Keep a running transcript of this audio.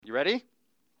You ready?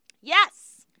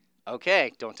 Yes.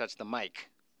 Okay, don't touch the mic.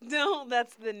 No,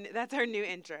 that's our new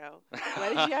intro.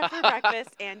 What did you have for breakfast?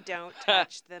 And don't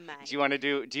touch the mic. Do you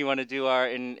want to do our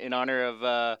in honor of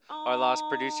our lost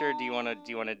producer? Do you want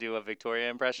to do a Victoria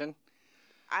impression?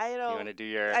 I don't. You want to do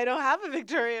your? I don't have a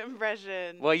Victoria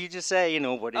impression. Well, you just say,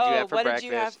 what did you have for what breakfast?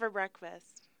 did you have for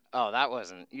breakfast? Oh, that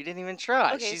wasn't. You didn't even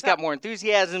try. Okay, She's got more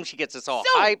enthusiasm. She gets us all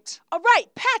hyped. All right,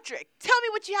 Patrick, tell me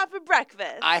what you have for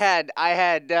breakfast. I had.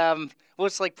 Well,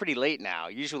 it's like pretty late now.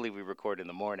 Usually we record in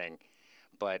the morning,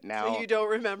 but now. So you don't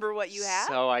remember what you had?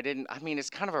 So I didn't. I mean, it's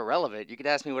kind of irrelevant. You could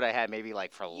ask me what I had, maybe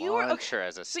like for lunch or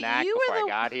as a snack before I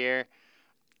got here.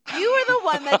 You were the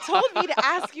one that told me to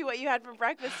ask you what you had for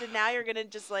breakfast, and now you're gonna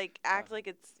just like act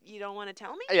like you don't want to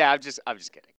tell me? Yeah, I'm just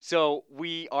kidding. So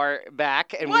we are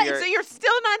back, and what? we are. So you're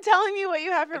still not telling me what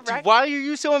you had for breakfast? Why are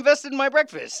you so invested in my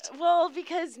breakfast? Well,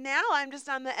 because now I'm just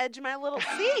on the edge of my little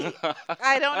seat.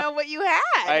 I don't know what you had.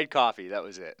 I had coffee. That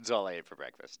was it. That's all I ate for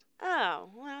breakfast.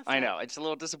 Oh, well. I know. It's a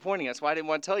little disappointing. That's why I didn't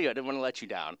want to tell you. I didn't want to let you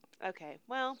down. Okay.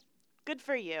 Well, good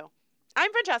for you. I'm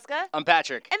Francesca. I'm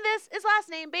Patrick. And this is Last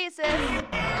Name Basis.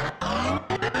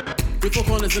 With 4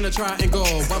 corners in a triangle,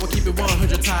 why we keep it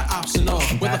 100 tie optional.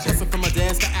 With a person from my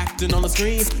desk acting on the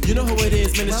screen. You know who it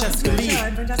is, man, it's Jessica Lee.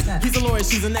 He's a lawyer,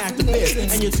 she's an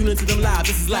activist. And you're tuning to them live.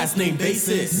 This is Last Name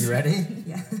Basis. You ready?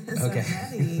 Yes.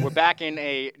 Okay. We're back in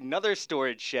another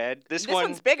storage shed. This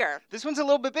one's bigger. This one's a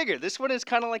little bit bigger. This one is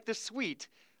kind of like the suite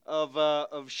of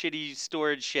shitty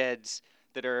storage sheds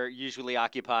that are usually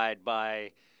occupied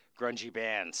by grungy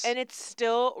bands. And it's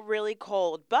still really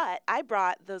cold, but I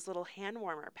brought those little hand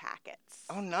warmer packets.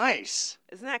 Oh, nice.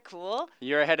 Isn't that cool?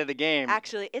 You're ahead of the game.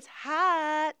 Actually, it's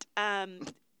hot.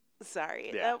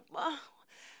 Sorry. Yeah.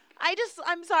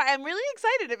 I'm sorry. I'm really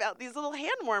excited about these little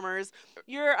hand warmers.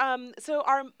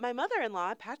 My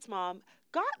mother-in-law, Pat's mom,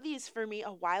 got these for me a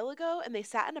while ago, and they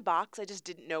sat in a box. I just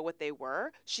didn't know what they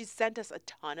were. She sent us a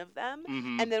ton of them,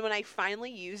 and then when I finally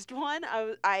used one,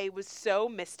 I was so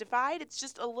mystified. It's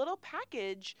just a little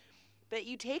package that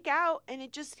you take out, and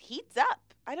it just heats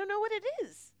up. I don't know what it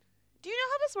is. Do you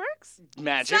know how this works?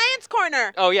 Magic. Science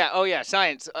corner. Oh yeah,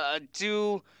 science.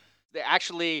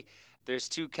 There's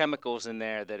 2 chemicals in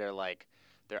there that are like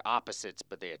they're opposites,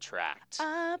 but they attract.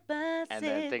 Opposites and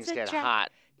then things get attract.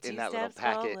 hot 2 in that little steps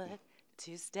packet. forward,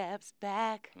 2 steps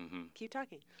back. Mm-hmm. Keep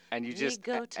talking. And you We just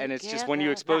go and it's just when you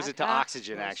together expose it to like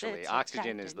oxygen. opposites Actually,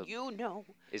 oxygen is attract,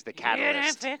 is the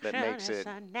catalyst that makes it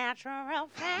a natural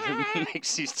fact.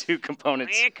 makes these 2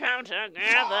 components. We come together.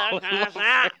 What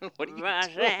are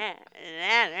you doing?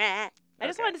 I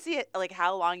just Okay. wanted to see it, like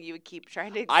how long you would keep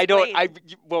trying to explain.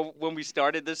 Well, when we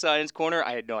started the science corner,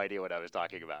 I had no idea what I was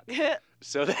talking about.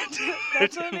 So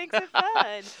That's what makes it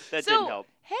fun. That So, didn't help.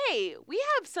 Hey, we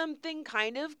have something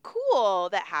kind of cool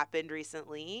that happened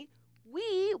recently.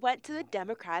 We went to the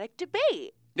Democratic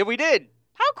debate. Yeah, we did.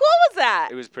 How cool was that?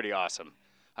 It was pretty awesome.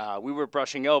 We were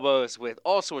brushing elbows with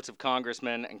all sorts of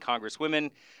congressmen and congresswomen.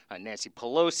 Nancy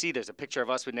Pelosi. There's a picture of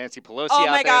us with Nancy Pelosi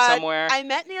out there somewhere. I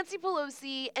met Nancy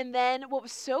Pelosi, and then what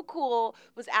was so cool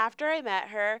was after I met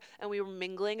her and we were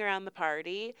mingling around the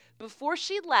party, before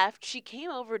she left, she came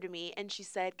over to me and she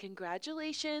said,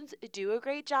 "Congratulations, do a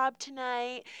great job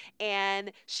tonight."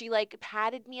 And she like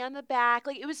patted me on the back.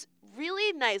 Like it was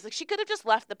really nice. Like she could have just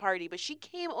left the party, but she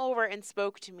came over and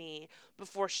spoke to me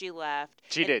before she left.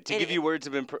 She did, to give you words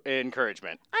of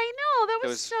encouragement. I know, that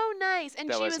was so nice. And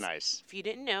that she was nice. If you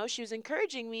didn't know, she was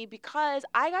encouraging me because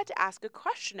I got to ask a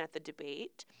question at the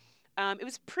debate. It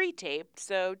was pre-taped,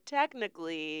 so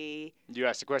technically... You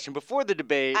asked a question before the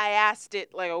debate. I asked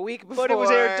it like a week before. But it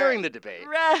was aired during the debate.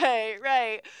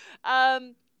 Right.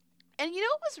 And you know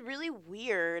what was really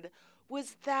weird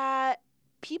was that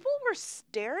people were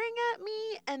staring at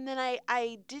me, and then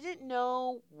I didn't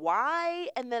know why,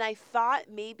 and then I thought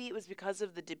maybe it was because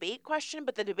of the debate question,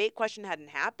 but the debate question hadn't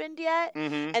happened yet.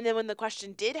 Mm-hmm. And then when the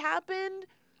question did happen,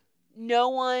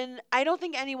 I don't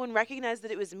think anyone recognized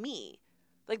that it was me.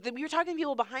 Like, we were talking to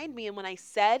people behind me, and when I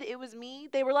said it was me,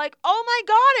 they were like, "Oh my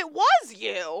God, it was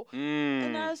you!"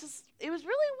 And I was it was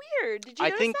really weird. Did you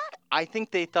notice that? I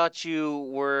think they thought you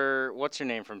were, what's her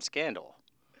name from Scandal?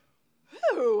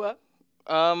 Who?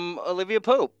 Olivia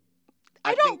Pope.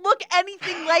 I don't look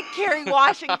anything like Kerry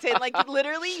Washington. Like,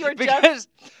 literally, you're because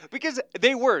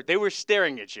they were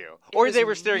staring at you, or was they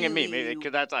were staring at me. really- Maybe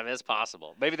because that's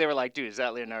possible. Maybe they were like, "Dude, is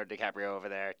that Leonardo DiCaprio over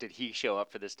there? Did he show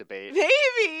up for this debate?"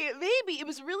 Maybe. It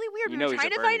was really weird. You We know were he's a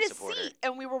trying to Bernie find a supporter. seat,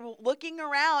 and we were looking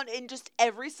around, and just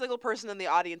every single person in the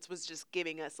audience was just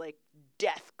giving us, like,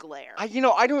 death glare. I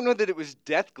don't know that it was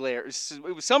death glare.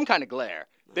 It was some kind of glare.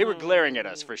 They were glaring at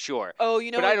us for sure. Oh,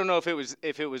 you know But what? I don't know if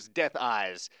it was death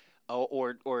eyes.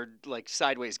 or like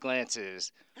sideways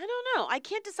glances. I don't know. I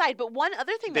can't decide. But one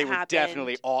other thing They that were happened.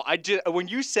 definitely all. When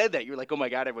you said that, you were like, "Oh my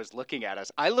God, everyone's looking at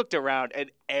us." I looked around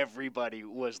and everybody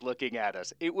was looking at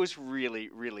us. It was really,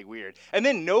 really weird. And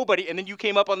then you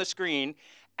came up on the screen,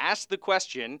 asked the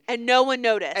question, And no one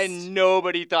noticed. and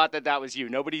nobody thought that was you.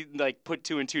 Nobody like put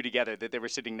two and two together that they were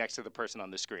sitting next to the person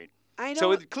on the screen. I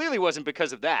So don't. it clearly wasn't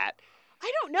because of that.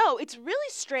 I don't know. It's really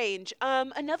strange.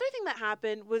 Another thing that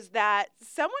happened was that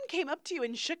someone came up to you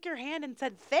and shook your hand and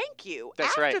said thank you That's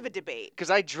after right. the debate. Because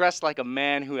I dressed like a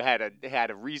man who had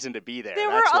a reason to be there.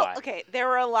 There That's why. There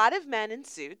were a lot of men in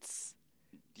suits.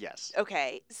 Yes.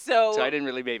 Okay, so I didn't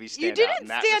really maybe stand out. you in didn't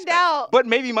that stand respect. out. But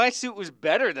maybe my suit was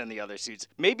better than the other suits.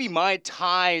 Maybe my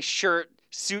tie shirt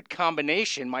suit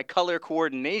combination, my color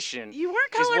coordination. You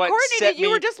weren't is color what coordinated. set You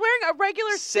me- were just wearing a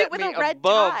regular set suit with me a red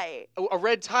above tie. a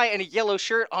red tie and a yellow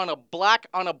shirt on a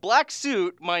black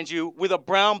suit, mind you, with a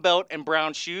brown belt and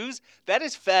brown shoes. That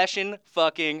is fashion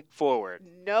fucking forward.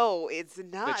 No, it's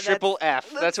not. The triple F.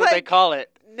 that's That's what they like- call it.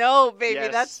 No, baby,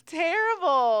 Yes. that's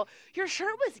terrible. Your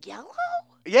shirt was yellow?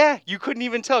 Yeah, you couldn't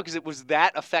even tell because it was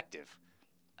that effective.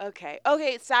 Okay.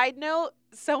 Okay, side note,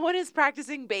 someone is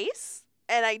practicing bass,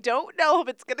 and I don't know if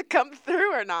it's going to come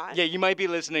through or not. Yeah, you might be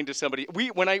listening to somebody.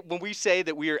 When we say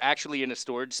that we are actually in a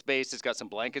storage space, it's got some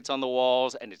blankets on the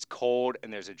walls and it's cold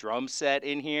and there's a drum set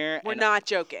in here. We're and not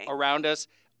joking. around us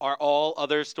are all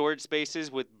other storage spaces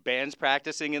with bands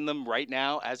practicing in them right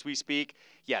now as we speak.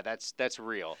 Yeah, that's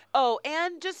real. Oh,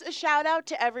 and just a shout out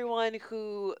to everyone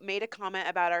who made a comment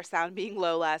about our sound being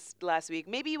low last week.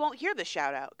 Maybe you won't hear the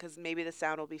shout out because maybe the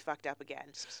sound will be fucked up again.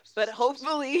 But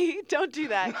hopefully, don't do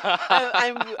that.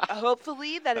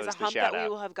 Hopefully that is was a the hump that shout we out.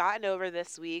 will have gotten over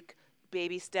this week.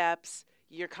 Baby steps.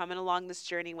 You're coming along this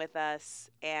journey with us,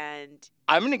 and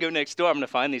I'm gonna go next door. I'm gonna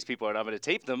find these people and I'm gonna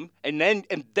tape them, and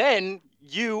then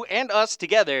you and us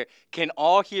together can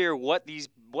all hear what these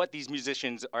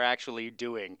musicians are actually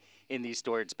doing in these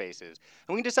storage spaces,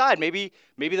 and we can decide maybe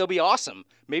they'll be awesome.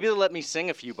 Maybe they'll let me sing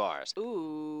a few bars.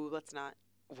 ooh, let's not,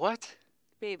 What?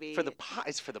 baby.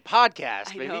 It's for the podcast,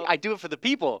 I baby. know. I do it for the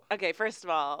people. Okay, first of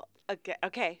all,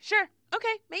 okay, sure,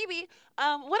 okay, maybe.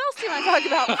 What else do you want to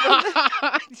talk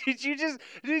about? Did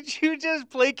you just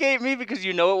placate me because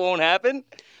you know it won't happen?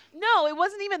 No, it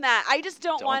wasn't even that. I just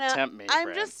don't Don't want to. tempt me,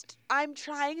 friend. I'm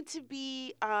trying to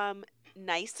be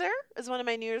nicer as one of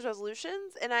my New Year's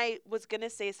resolutions, and I was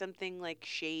gonna say something like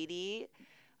shady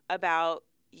about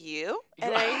you,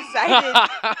 and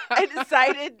I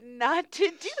decided not to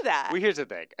do that. Well, here's the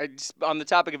thing. On the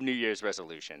topic of New Year's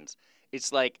resolutions,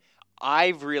 it's like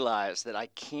I've realized that I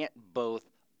can't both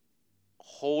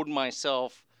hold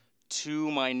myself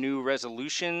to my new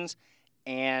resolutions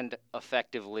and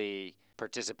effectively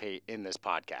participate in this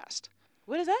podcast.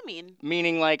 What does that mean?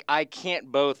 Meaning, like, I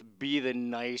can't both be the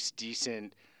nice,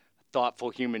 decent, thoughtful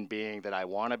human being that I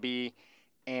want to be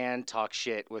and talk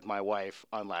shit with my wife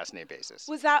on last name basis.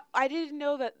 Was that? I didn't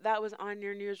know that was on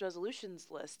your New Year's resolutions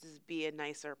list. Is be a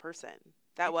nicer person.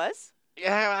 That was?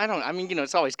 Yeah, I mean,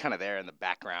 it's always kind of there in the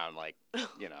background, like,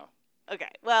 Okay.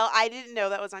 Well, I didn't know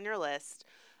that was on your list.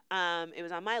 It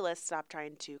was on my list. Stop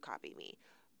trying to copy me.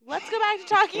 Let's go back to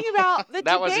talking about the that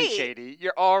debate. wasn't shady.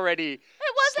 You're already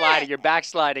sliding. You're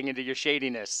backsliding into your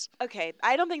shadiness. Okay,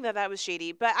 I don't think that was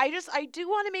shady, but I do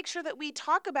want to make sure that we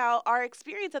talk about our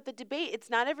experience at the debate. It's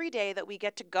not every day that we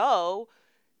get to go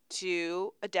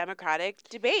to a Democratic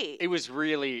debate. It was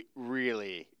really,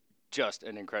 really just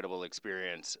an incredible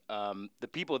experience. The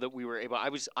people that we were able,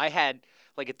 I had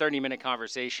like a 30-minute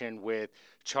conversation with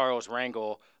Charles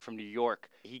Rangel from New York.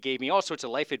 He gave me all sorts of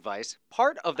life advice.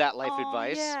 Part of that life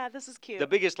advice, yeah, this is cute. the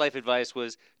biggest life advice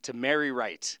was to marry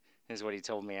right, is what he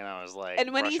told me, and I was like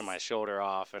And when brushing my shoulder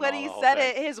off. And when all he the whole said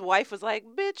thing. it, his wife was like,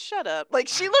 "Bitch, shut up!" Like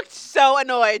she looked so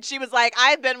annoyed. She was like,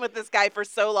 "I've been with this guy for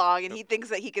so long, and he thinks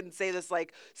that he can say this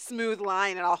like smooth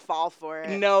line, and I'll fall for it."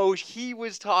 No, he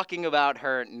was talking about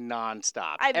her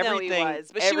nonstop. I know he Everything-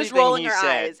 was, but she was everything rolling he her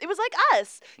said- eyes. It was like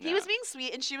us. He No. was being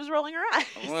sweet, and she was rolling her eyes.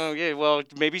 Well, yeah. Well,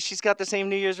 maybe she's got the same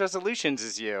New Year's resolutions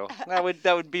as you.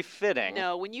 That would be fitting.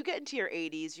 No, when you get into your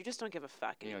 80s, you just don't give a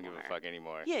fuck You anymore. don't give a fuck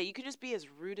anymore. Yeah, you can just be as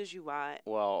rude as you want,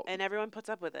 Well, and everyone puts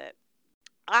up with it.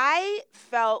 I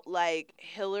felt like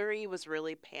Hillary was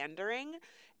really pandering.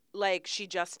 Like she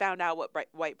just found out what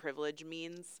white privilege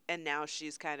means, and now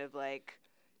she's kind of like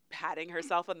patting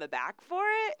herself on the back for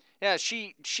it. yeah.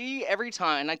 She every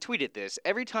time, and I tweeted this.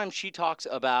 Every time she talks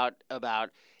about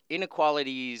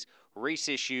inequalities race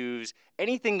issues,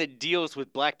 anything that deals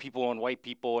with black people and white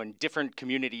people and different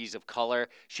communities of color,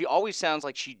 she always sounds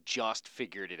like she just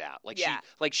figured it out.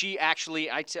 She actually,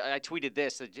 I tweeted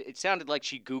this, it sounded like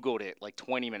she Googled it like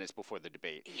 20 minutes before the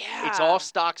debate. Yeah. It's all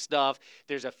stock stuff.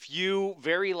 There's a few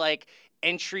very like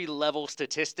entry-level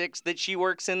statistics that she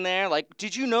works in there. Like,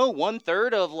 did you know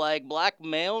 1/3 of like black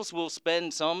males will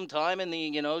spend some time in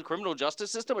the criminal justice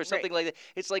system or something like that?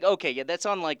 It's like, okay, yeah, that's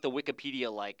on like the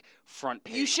Wikipedia like front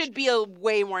page. You should be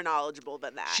way more knowledgeable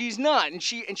than that. She's not, and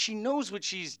she knows what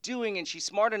she's doing, and she's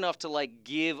smart enough to like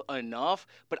give enough.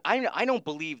 But I don't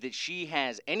believe that she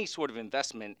has any sort of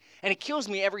investment, and it kills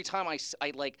me every time I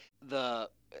like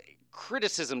the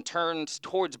criticism turns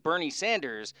towards Bernie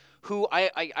Sanders, who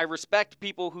I respect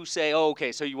people who say, oh,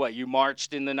 okay, so you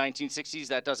marched in the 1960s?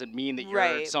 That doesn't mean that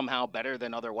you're somehow better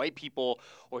than other white people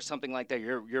or something like that.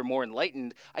 You're more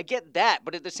enlightened. I get that,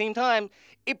 but at the same time,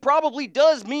 it probably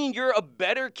does mean you're a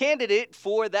better candidate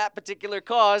for that particular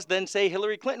cause than, say,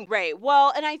 Hillary Clinton. Right.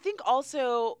 Well, and I think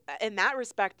also in that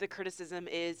respect, the criticism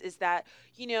is that,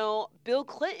 Bill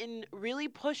Clinton really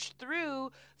pushed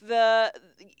through the,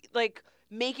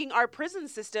 making our prison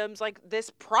systems like this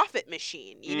profit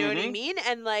machine, you know what I mean?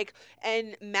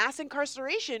 And mass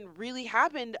incarceration really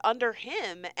happened under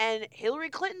him, and Hillary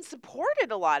Clinton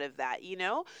supported a lot of that,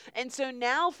 And so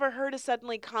now for her to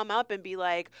suddenly come up and be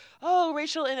like, oh,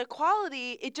 racial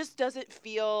inequality, it just doesn't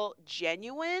feel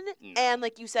genuine. No. And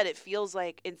like you said, it feels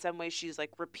like in some ways she's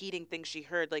like repeating things she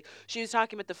heard. Like she was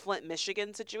talking about the Flint,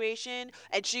 Michigan situation,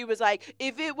 and she was like,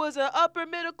 if it was an upper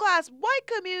middle class white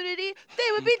community,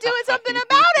 they would be doing something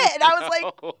about it. And I was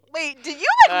like, wait, did you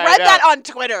read that on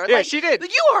Twitter? Yeah, she did.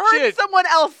 You heard someone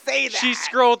else say that. She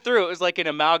scrolled through. It was like an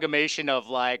amalgamation of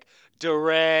like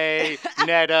DeRay,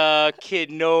 Netta,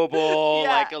 Kid Noble,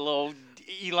 like a little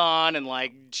Elon and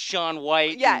like Sean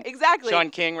White. Yeah, exactly. Sean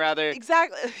King, rather.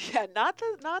 Exactly. Yeah, not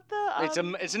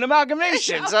the. It's an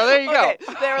amalgamation. So there you go.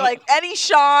 They were like any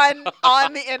Sean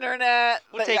on the internet.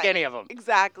 We'll take any of them.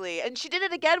 Exactly. And she did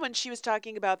it again when she was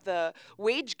talking about the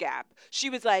wage gap. She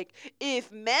was like,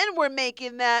 if men were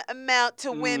making that amount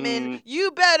to women,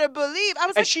 you better believe. I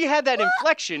was and she had that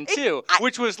inflection too,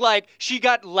 which was like she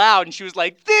got loud and she was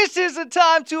like, "This is a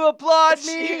time to applaud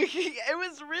me." It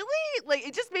was really like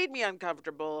it just made me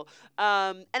uncomfortable.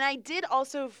 And I did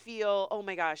also feel, oh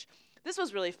my gosh, this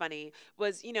was really funny,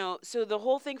 was, so the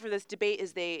whole thing for this debate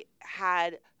is they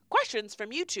had questions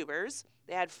from YouTubers.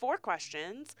 They had 4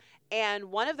 questions, and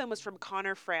one of them was from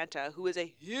Connor Franta, who is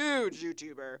a huge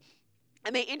YouTuber.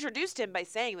 And they introduced him by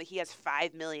saying that he has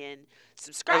 5 million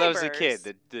subscribers. Oh, that was the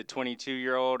kid, the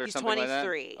 22-year-old or something like that?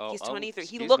 He's 23.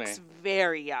 He looks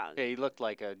very young. Yeah, he looked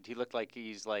like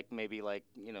he's like maybe like,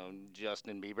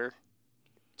 Justin Bieber.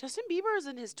 Justin Bieber is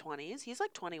in his 20s. He's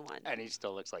like 21. And he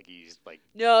still looks like he's like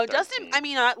No, 13. Justin, I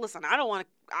mean, listen, I don't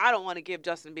want to give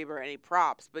Justin Bieber any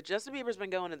props, but Justin Bieber's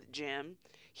been going to the gym.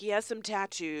 He has some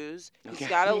tattoos. He's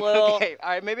got a little Okay, all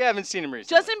right, maybe I haven't seen him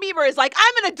recently. Justin Bieber is like,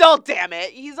 I'm an adult, damn it.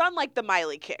 He's on like the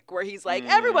Miley kick where he's like,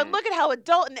 everyone, look at how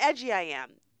adult and edgy I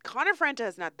am. Connor Franta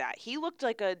is not that. He looked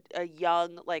like a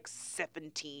young, like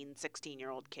 17,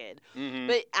 16-year-old kid.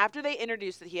 But after they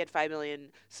introduced that he had 5 million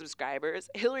subscribers,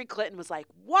 Hillary Clinton was like,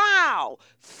 wow,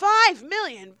 5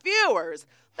 million viewers.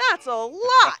 That's a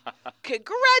lot.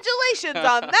 Congratulations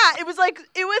on that. It was like,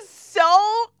 it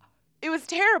was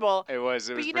terrible. It was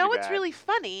But you know what's really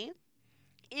funny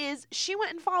is she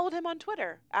went and followed him on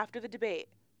Twitter after the debate.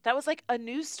 That was like a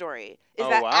news story.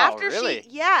 Really?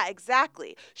 Yeah,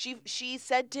 exactly. She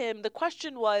said to him, the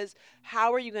question was,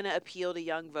 how are you going to appeal to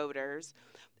young voters?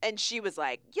 And she was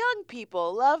like, young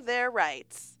people love their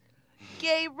rights.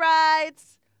 Gay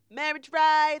rights, marriage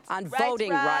rights, on voting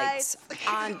rights,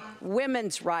 on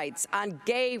women's rights, on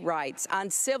gay rights, on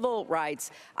civil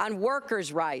rights, on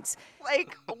workers' rights.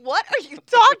 Like, what are you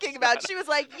talking about? She was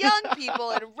like, young people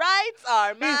and rights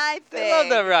are my thing. I love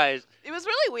that rights. It was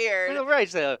really weird.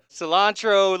 Rights,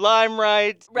 cilantro, lime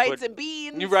rights. Rights and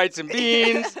beans. New rights and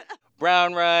beans.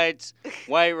 Brown rights,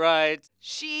 white rights.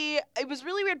 It was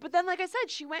really weird. But then, like I said,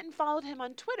 she went and followed him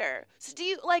on Twitter. So do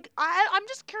you, I'm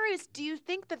just curious, do you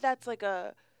think that that's like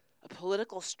a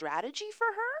political strategy for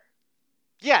her?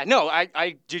 Yeah, no,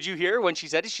 I did you hear when she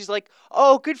said it? She's like,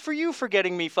 oh, good for you for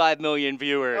getting me 5 million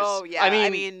viewers. Oh, yeah. I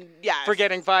mean, yeah. For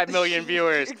getting 5 million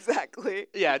viewers. Exactly.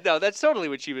 Yeah, no, that's totally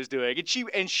what she was doing.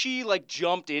 And she like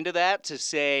jumped into that to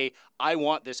say, I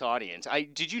want this audience.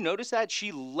 Did you notice that?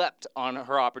 She leapt on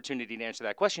her opportunity to answer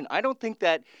that question. I don't think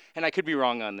that, and I could be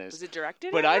wrong on this. Was it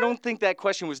directed But at I her? don't think that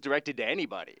question was directed to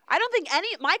anybody. I don't think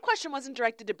my question wasn't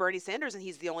directed to Bernie Sanders, and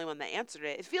he's the only one that answered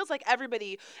it. It feels like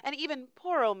everybody, and even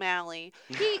poor O'Malley,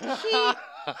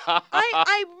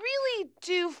 I really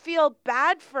do feel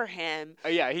bad for him.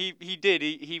 Yeah, he did.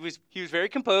 He was very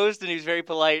composed and he was very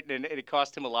polite, and it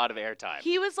cost him a lot of airtime.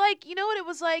 He was like, you know what it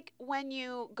was like when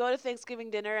you go to Thanksgiving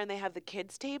dinner and they have the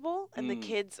kids table and the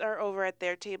kids are over at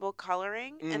their table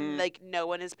coloring and like no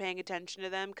one is paying attention to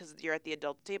them because you're at the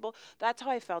adult table. That's how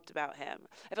I felt about him.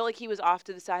 I felt like he was off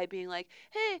to the side being like,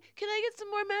 hey, can I get some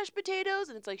more mashed potatoes?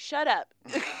 And it's like, shut up.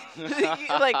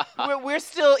 Like, we're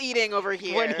still eating over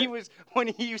here. When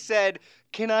he said,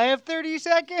 can I have 30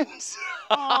 seconds?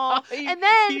 Aw. he, And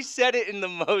then he said it in the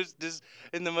most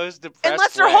depressed and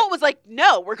Lester way. Holt was like,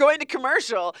 no, we're going to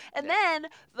commercial. And then,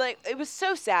 like, it was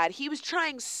so sad. He was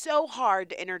trying so hard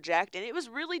to interject, and it was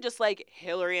really just like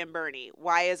Hillary and Bernie.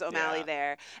 Why is O'Malley Yeah.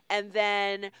 there? And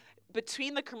then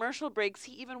between the commercial breaks,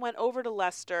 he even went over to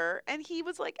Lester, and he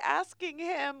was like asking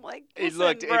him, like,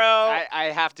 listen, bro,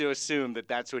 I have to assume that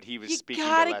that's what he was you speaking to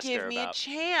gotta Lester give me about. a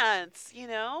chance, you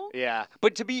know? Yeah,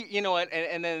 but to be, you know what,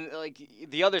 and then like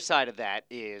the other side of that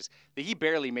is that he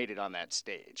barely made it on that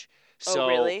stage. Oh, So,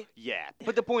 really? Yeah,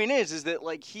 but the point is that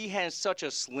like he has such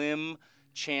a slim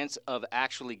chance of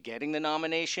actually getting the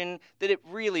nomination that it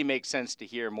really makes sense to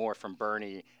hear more from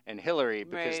Bernie and Hillary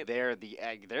because Right. they're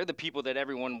the people that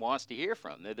everyone wants to hear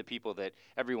from. They're the people that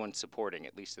everyone's supporting,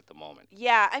 at least at the moment.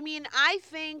 Yeah, I mean, I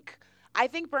think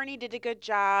Bernie did a good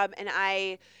job, and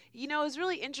you know, it was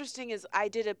really interesting is I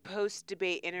did a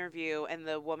post-debate interview, and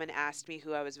the woman asked me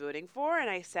who I was voting for, and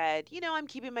I said, you know, I'm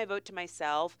keeping my vote to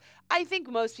myself. I think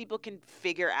most people can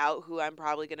figure out who I'm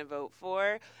probably going to vote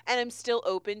for, and I'm still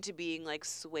open to being, like,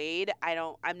 swayed.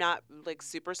 I'm not, like,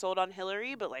 super sold on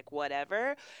Hillary, but, like,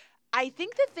 whatever. I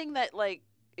think the thing that, like,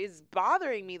 is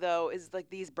bothering me, though, is, like,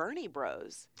 these Bernie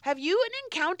bros. Have you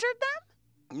encountered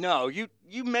them? No, you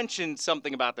mentioned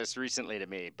something about this recently to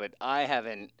me, but I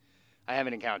haven't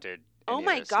encountered. Oh any of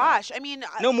my this, no. gosh. I mean,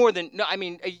 No more than no. I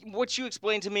mean, what you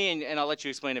explained to me, and I'll let you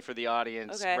explain it for the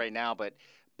audience Okay. right now. But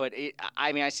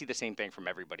I mean, I see the same thing from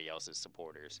everybody else's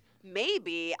supporters.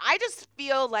 maybe. I just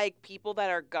feel like people that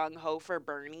are gung ho for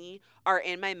Bernie are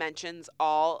in my mentions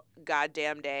all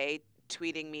goddamn day,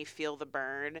 tweeting me "feel the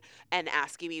burn" and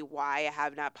asking me why I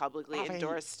have not publicly I mean,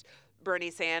 endorsed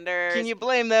Bernie Sanders. Can you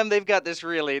blame them? They've got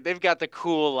the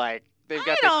cool like. They've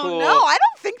got I don't know. I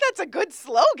don't think that's a good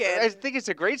slogan. I think it's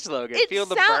a great slogan. It Feel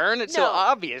the sound- burn. It's so no.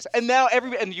 obvious. And now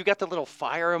and you got the little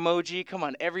fire emoji. Come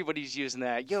on, everybody's using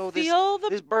that. Yo, Feel the-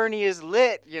 this Bernie is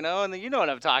lit. You know, and you know what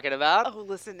I'm talking about. Oh,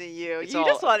 listen to you. It's You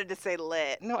just all- wanted to say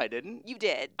lit. No, I didn't. You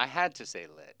did. I had to say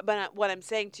lit. But what I'm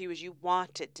saying to you is you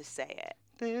wanted to say it.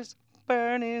 This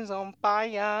burn is on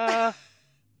fire.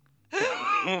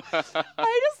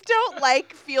 I just don't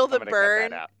like "feel the I'm gonna burn." Cut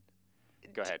that out.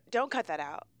 Go ahead. Don't cut that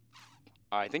out.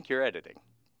 I think you're editing.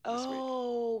 This week.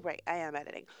 Oh, right. I am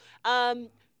editing.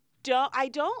 I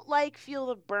don't like "feel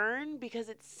the burn" because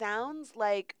it sounds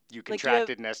like You like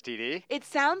contracted an STD? it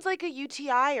sounds like a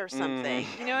UTI or something.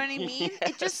 You know what I mean?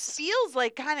 It just feels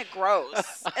like kind of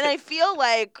gross. And I feel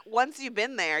like once you've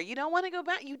been there, you don't want to go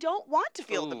back. You don't want to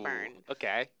feel the Ooh, burn.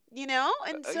 Okay. You know?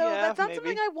 And so yeah, that's not maybe.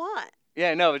 something I want.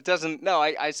 Yeah, no, it doesn't. No,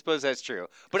 I suppose that's true.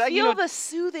 But Feel the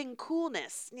soothing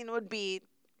coolness, would be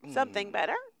something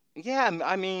better. yeah,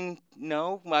 I mean,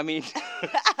 no, I mean,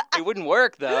 it wouldn't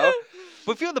work though.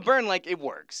 But feel the burn like it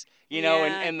works, you know,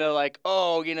 Yeah. and they're like,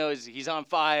 oh, you know, he's on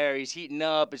fire, he's heating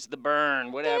up, it's the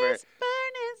burn, whatever. This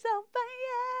burn is on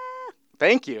fire.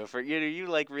 Thank you for you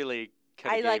like really.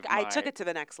 I took it to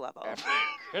the next level.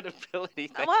 credibility.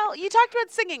 Thing. Well, you talked about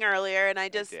singing earlier, and I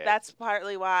just did. that's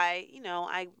partly why,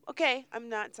 I'm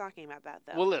not talking about that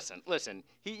though. Well, listen.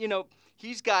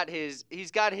 He's got his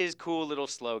cool little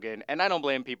slogan, and I don't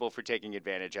blame people for taking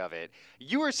advantage of it.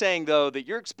 You were saying though that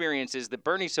your experience is that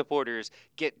Bernie supporters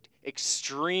get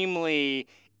extremely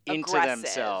into Aggressive.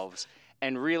 themselves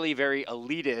and really very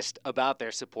elitist about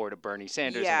their support of Bernie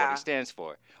Sanders and what Yeah. he stands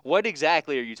for. What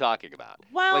exactly are you talking about?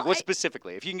 Well, like what I-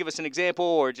 specifically? If you can give us an example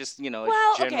or just, a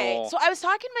Well, general. okay. So I was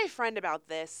talking to my friend about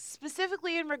this,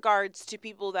 specifically in regards to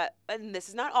people that, and this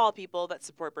is not all people that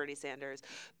support Bernie Sanders,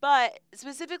 but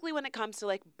specifically when it comes to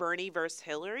like Bernie versus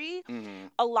Hillary, Mhm.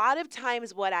 a lot of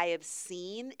times what I have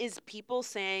seen is people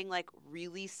saying like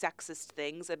really sexist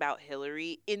things about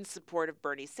Hillary in support of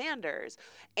Bernie Sanders.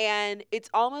 And it's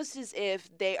almost as if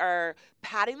they are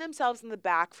patting themselves in the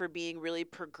back for being really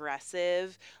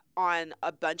progressive on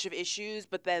a bunch of issues,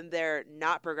 but then they're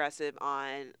not progressive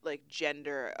on like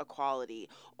gender equality.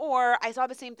 Or I saw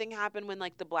the same thing happen when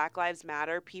like the Black Lives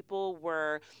Matter people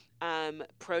were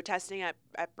protesting at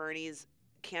Bernie's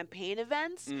campaign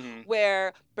events,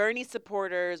 where Bernie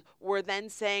supporters were then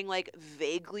saying like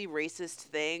vaguely racist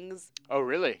things. Oh,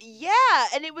 really? Yeah,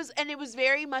 and it was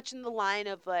very much in the line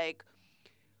of like,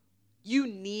 you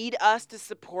need us to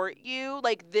support you.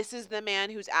 Like, this is the man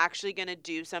who's actually going to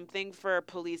do something for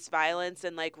police violence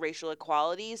and like racial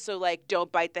equality. So like,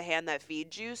 don't bite the hand that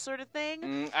feeds you, sort of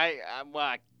thing. I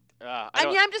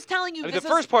mean, I'm just telling you. I mean, the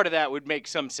first part of that would make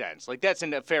some sense. Like, that's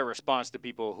a fair response to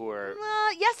people who are.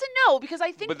 Yes and no, because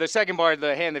I think. But the second part,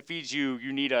 the hand that feeds you,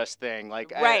 you need us thing.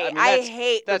 Like, right. I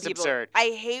hate that's when people, absurd.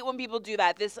 I hate when people do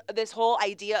that. This whole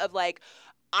idea of like,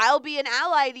 I'll be an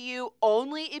ally to you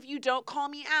only if you don't call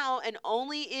me out and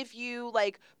only if you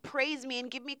like praise me and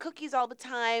give me cookies all the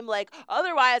time. Like,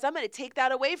 otherwise I'm going to take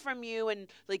that away from you, and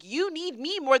like, you need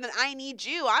me more than I need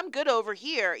you. I'm good over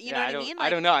here. You know what I mean? Like, I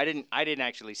don't know. I didn't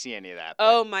actually see any of that. But,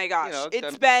 oh my gosh. You know,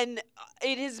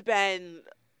 it has been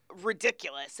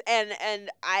ridiculous. And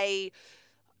I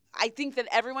think that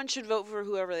everyone should vote for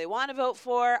whoever they want to vote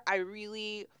for. I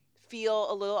really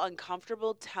feel a little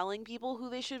uncomfortable telling people who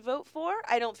they should vote for.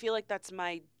 I don't feel like that's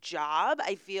my job.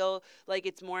 I feel like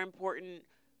it's more important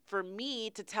for me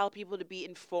to tell people to be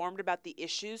informed about the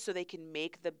issues so they can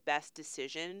make the best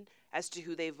decision as to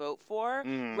who they vote for,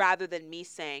 rather than me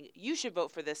saying, you should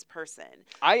vote for this person.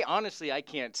 I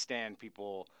can't stand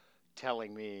people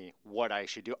telling me what I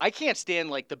should do. I can't stand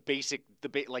like the basic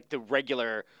debate, like the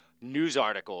regular news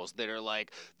articles that are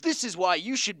like, this is why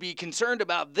you should be concerned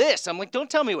about this. I'm like, don't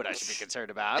tell me what I should be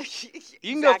concerned about.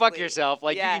 You can go fuck yourself.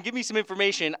 Like, you can give me some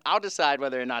information. I'll decide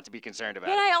whether or not to be concerned about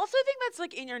But it. I also think that's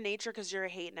like in your nature because you're a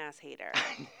hating-ass hater.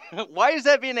 Why is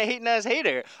that being a hating-ass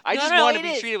hater? I just want to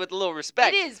be treated with a little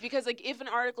respect. It is, because like if an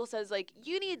article says like,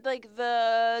 you need like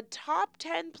the top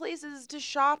 10 places to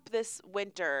shop this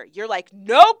winter, you're like,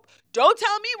 nope, don't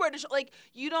tell me where to shop. Like,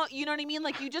 you know what I mean?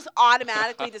 Like, you just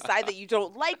automatically decide that you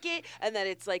don't like it, and that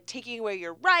it's like taking away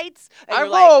your rights. And you're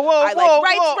like, I like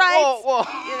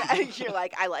rights. You're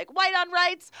like, I like white on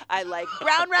rights. I like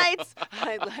brown rights.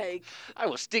 I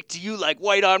will stick to you like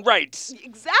white on rights.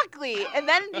 Exactly. And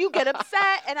then you get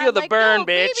upset, and Feel I'm the like, burn, no,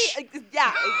 bitch. Baby.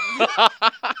 Yeah.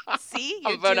 See,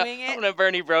 you're doing it. I'm gonna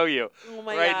Bernie bro you. Oh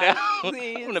my right God, now.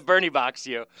 please. I'm gonna Bernie box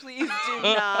you. Please do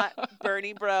not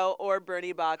Bernie bro or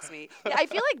Bernie box me. Yeah, I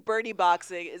feel like Bernie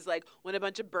boxing is like when a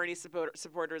bunch of Bernie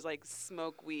supporters like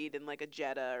smoke weed in like a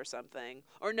Jetta or something.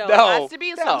 Or no, it has to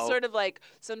be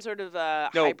some sort of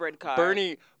hybrid car.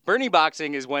 Bernie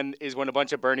boxing is when a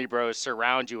bunch of Bernie bros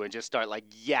surround you and just start like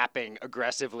yapping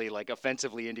aggressively, like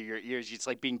offensively into your ears. It's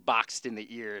like being boxed in the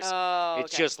ears. Oh,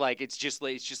 It's just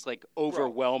like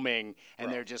overwhelming,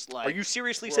 and they're just like. Are you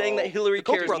seriously saying that Hillary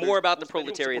cares more about the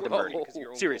proletariat than Bernie?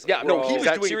 Seriously. Yeah, no, he was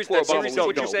doing poor Obama.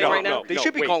 What you're saying right now? They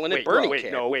should be calling it Bernie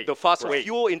care. The fossil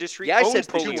fuel industry owns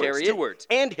proletariat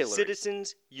and Hillary.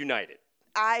 Citizens United.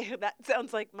 That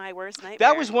sounds like my worst nightmare.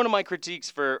 That was one of my critiques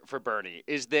for Bernie,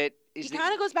 is that he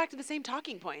kind of goes back to the same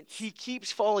talking points. He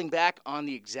keeps falling back on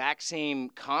the exact same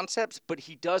concepts, but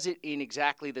he does it in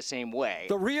exactly the same way.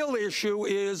 The real issue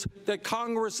is that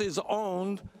Congress is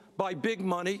owned by big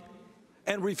money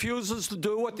and refuses to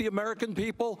do what the American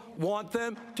people want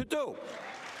them to do.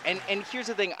 And here's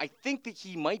the thing, I think that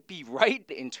he might be right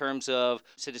in terms of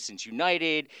Citizens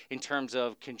United, in terms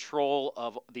of control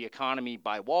of the economy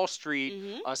by Wall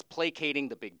Street, us placating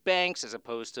the big banks as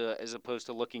opposed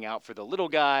to looking out for the little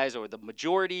guys or the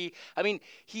majority. I mean,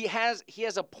 he has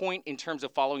a point in terms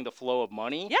of following the flow of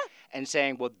money and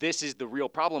saying, well, this is the real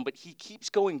problem, but he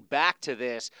keeps going back to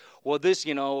this. Well, this,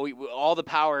 all the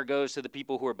power goes to the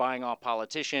people who are buying off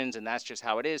politicians, and that's just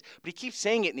how it is. But he keeps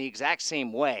saying it in the exact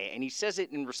same way, and he says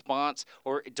it in response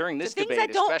or during this debate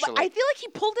especially. I feel like he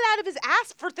pulled it out of his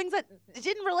ass for things that it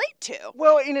didn't relate to.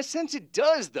 Well, in a sense it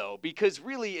does, though, because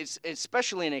really, it's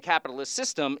especially in a capitalist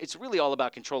system, it's really all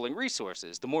about controlling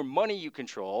resources. The more money you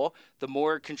control, the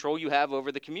more control you have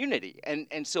over the community.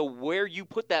 And so where you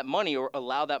put that money or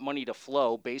allow that money to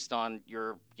flow based on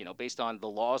based on the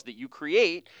laws that you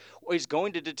create is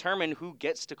going to determine who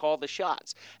gets to call the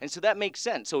shots. And so that makes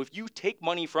sense. So if you take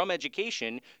money from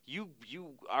education, you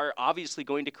are obviously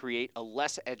going to create a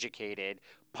less educated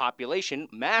population,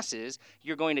 masses.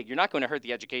 You're not going to hurt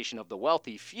the education of the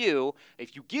wealthy few.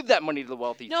 If you give that money to the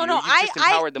wealthy few, you just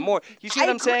empowered them more. You see what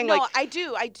I'm saying? No, I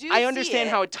do. I understand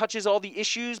how it touches all the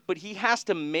issues, but he has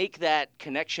to make that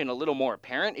connection a little more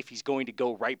apparent if he's going to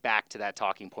go right back to that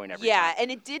talking point every time. Yeah,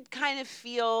 and it did kind of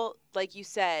feel, like you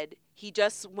said, he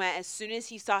just went, as soon as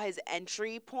he saw his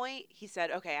entry point, he said,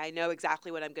 okay, I know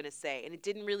exactly what I'm going to say. And it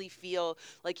didn't really feel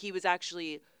like he was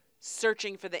actually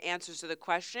searching for the answers to the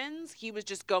questions. He was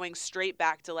just going straight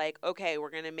back to like, okay,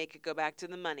 we're going to make it go back to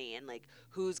the money and like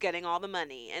who's getting all the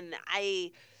money. And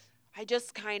I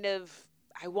just kind of,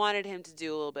 I wanted him to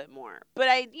do a little bit more. But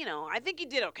I think he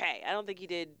did okay. I don't think he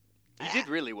did. He did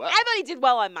really well. I thought he did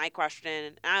well on my question,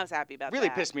 and I was happy about that. Really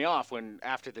pissed me off when,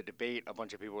 after the debate, a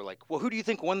bunch of people were like, well, who do you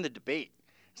think won the debate?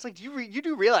 It's like, you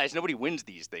do realize nobody wins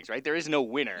these things, right? There is no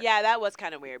winner. Yeah, that was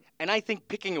kind of weird. And I think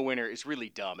picking a winner is really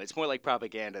dumb. It's more like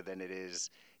propaganda than it is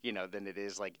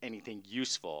like anything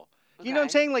useful. Okay. You know what I'm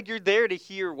saying? Like, you're there to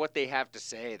hear what they have to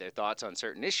say, their thoughts on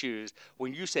certain issues.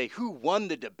 When you say who won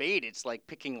the debate, it's like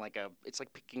picking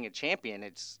a champion.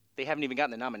 They haven't even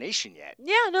gotten the nomination yet.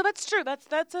 Yeah, no, that's true.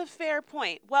 That's a fair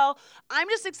point. Well, I'm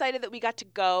just excited that we got to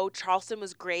go. Charleston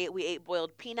was great. We ate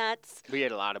boiled peanuts. We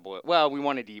ate a lot of we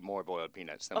wanted to eat more boiled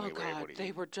peanuts than we were able to eat.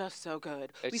 They were just so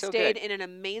good. We stayed in an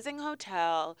amazing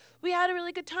hotel. We had a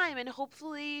really good time, and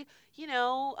hopefully,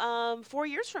 4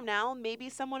 years from now, maybe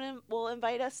someone will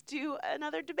invite us to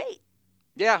another debate.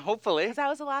 Yeah, hopefully. Because that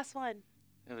was the last one.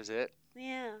 That was it?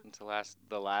 Yeah. It's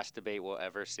the last debate we'll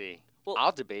ever see. Well,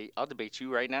 I'll debate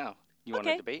you right now. You want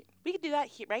to debate? We could do that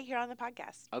right here on the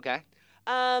podcast. Okay.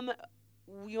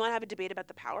 You want to have a debate about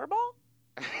the Powerball?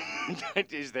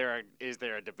 Is there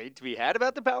a debate to be had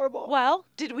about the Powerball? Well,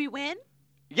 did we win?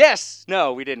 Yes.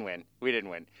 No, we didn't win.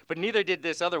 But neither did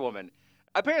this other woman.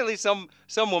 Apparently, some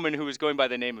woman who was going by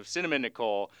the name of Cinnamon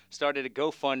Nicole started a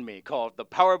GoFundMe called the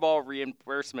Powerball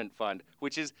Reimbursement Fund,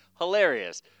 which is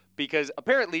hilarious because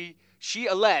apparently she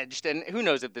alleged, and who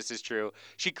knows if this is true,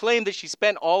 she claimed that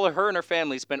her and her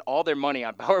family spent all their money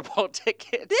on Powerball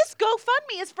tickets. This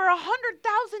GoFundMe is for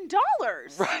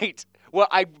 $100,000. Right. Well,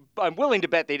 I'm willing to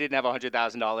bet they didn't have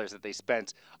 $100,000 that they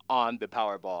spent on the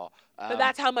Powerball. But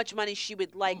that's how much money she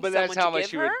would like someone to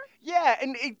give her? Yeah,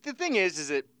 and the thing is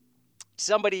that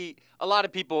a lot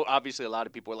of people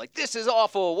were like, this is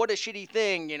awful, what a shitty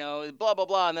thing, blah, blah,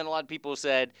 blah. And then a lot of people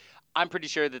said, I'm pretty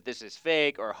sure that this is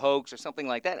fake or hoax or something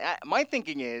like that. My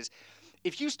thinking is,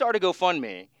 if you start a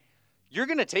GoFundMe, you're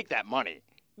going to take that money.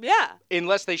 Yeah.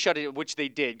 Unless they shut it, which they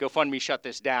did. GoFundMe shut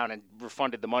this down and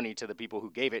refunded the money to the people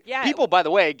who gave it. Yeah. People, by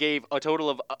the way, gave a total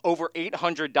of over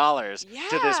 $800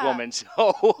 to this woman. So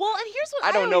well, and here's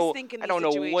what I always think in these I don't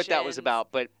know what that was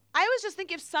about, but I always just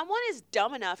think if someone is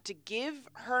dumb enough to give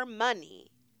her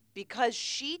money because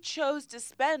she chose to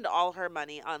spend all her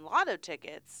money on lotto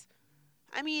tickets,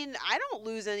 I mean, I don't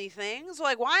lose anything. So,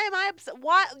 like, why am I upset?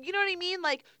 Why? You know what I mean?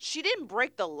 Like, she didn't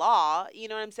break the law. You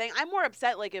know what I'm saying? I'm more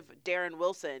upset, like, if Darren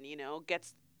Wilson,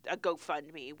 gets a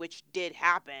GoFundMe, which did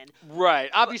happen. Right.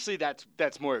 Obviously, that's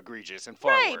more egregious and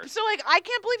far worse. Right. So, like, I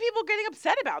can't believe people are getting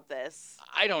upset about this.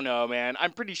 I don't know, man.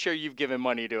 I'm pretty sure you've given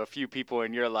money to a few people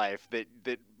in your life that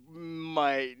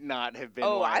might not have been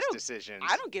wise decisions.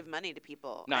 I don't give money to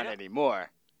people. Not anymore.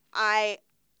 Like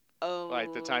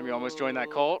the time you almost joined that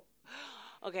cult?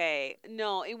 Okay,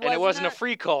 no, it wasn't. And it wasn't a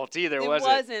free cult either, was it? It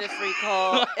wasn't a free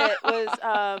cult. It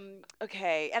was,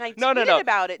 okay, and I tweeted No.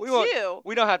 about it, too.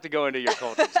 We don't have to go into your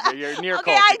cult your near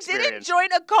okay, cult I experience. didn't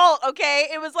join a cult, okay?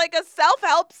 It was like a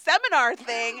self-help seminar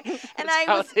thing, and I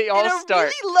was in a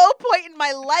really low point in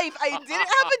my life. I didn't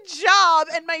have a job,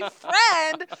 and my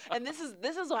friend, and this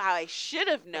is how I should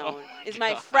have known,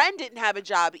 my friend didn't have a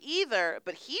job either,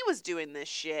 but he was doing this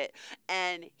shit,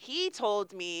 and he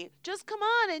told me, just come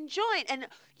on and join, and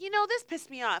this pissed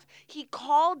me off. He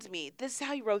called me. This is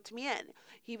how he wrote me in.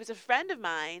 He was a friend of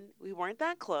mine. We weren't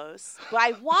that close, but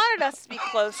I wanted us to be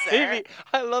closer. Baby,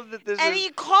 I love that this and he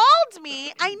called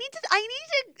me. I need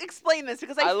to explain this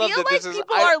because I feel like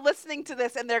people are listening to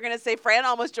this and they're going to say Fran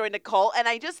almost joined a cult, and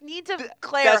I just need to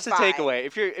clarify. That's the takeaway.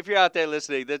 If you're out there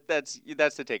listening, that's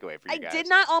the takeaway for you guys. I did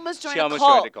not almost join a cult. She almost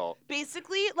joined a cult.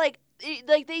 Basically, like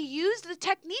they used the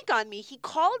technique on me. He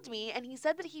called me and he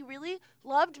said that he really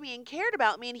loved me and cared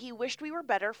about me and he wished we were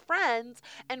better friends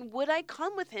and would I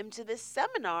come with him to this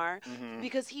seminar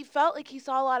because he felt like he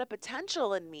saw a lot of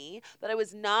potential in me that I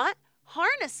was not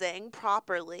harnessing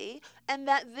properly and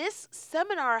that this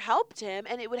seminar helped him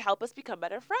and it would help us become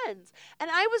better friends.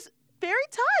 And I was very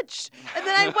touched. And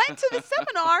then I went to the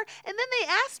seminar, and then they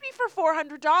asked me for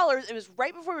 $400. It was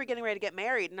right before we were getting ready to get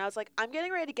married. And I was like, I'm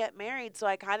getting ready to get married, so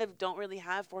I kind of don't really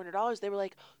have $400. They were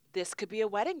like, this could be a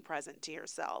wedding present to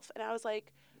yourself. And I was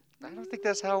like, I don't think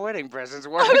that's how wedding presents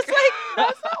work. I was like,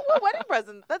 that's not what wedding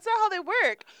presents. That's not how they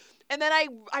work. And then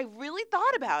I really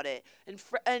thought about it, and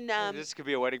this could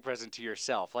be a wedding present to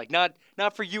yourself, like not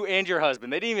for you and your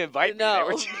husband. They didn't even invite me. No,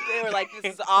 they were like,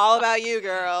 "This is all about you,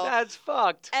 girl." That's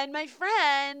fucked. And my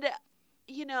friend,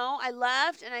 I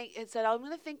left and I said, I'm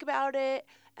going to think about it.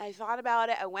 And I thought about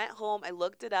it. I went home. I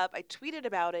looked it up. I tweeted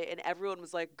about it. And everyone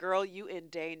was like, girl, you in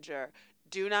danger.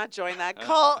 Do not join that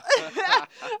cult. And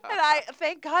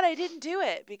thank God I didn't do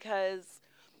it because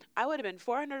I would have been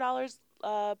 $400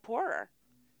 poorer.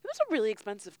 It was a really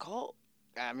expensive cult.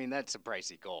 I mean, that's a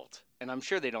pricey cult. And I'm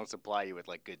sure they don't supply you with,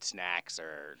 like, good snacks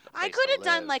or I could have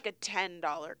done, like, a $10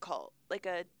 cult. Like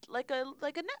a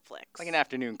Netflix. Like an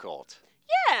afternoon cult.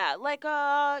 Yeah, like,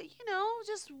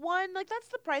 just one, like, that's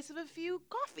the price of a few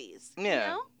coffees. Yeah.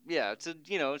 You know? Yeah, it's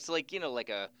like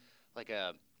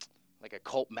a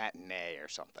cult matinee or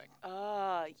something.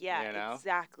 Yeah,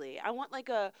 exactly. I want, like,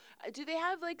 do they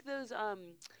have, like, those,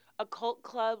 a cult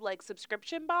club, like,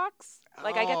 subscription box?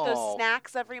 Like, I get those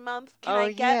snacks every month. Can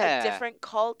I get a different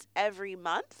cult every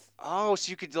month? Oh,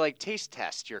 so you could, like, taste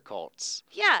test your cults.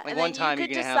 Yeah. Like, and one then time you you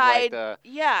could can decide, have, like, the...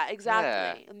 Yeah,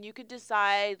 exactly. Yeah. And you could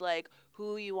decide, like,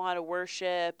 who you want to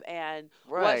worship and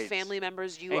what Right. family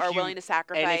members you And are willing to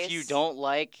sacrifice. And if you don't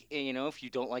like,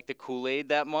 the Kool-Aid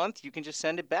that month, you can just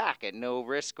send it back at no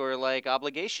risk or, like,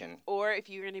 obligation. Or if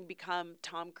you're going to become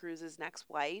Tom Cruise's next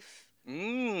wife.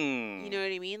 You know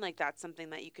what I mean? Like, that's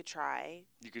something that you could try.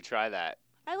 You could try that.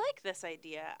 I like this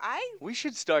idea. We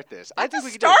should start this. That's I think a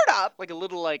we could startup. do like a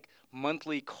little like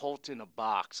monthly cult in a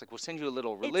box. Like we'll send you a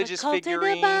little religious it's a cult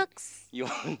figurine. in a box. You'll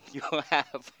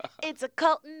have. It's a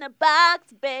cult in a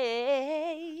box,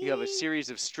 babe. You have a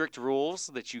series of strict rules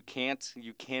that you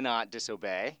cannot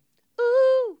disobey.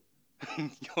 Ooh.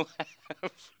 You'll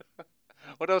have.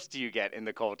 What else do you get in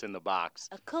the cult in the box?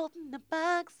 A cult in the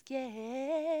box,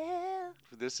 yeah.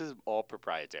 This is all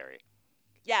proprietary.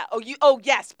 Yeah. Oh,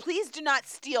 yes. Please do not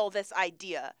steal this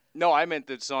idea. No, I meant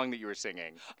the song that you were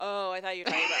singing. Oh, I thought you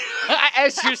were talking about.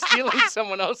 As you're stealing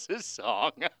someone else's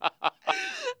song.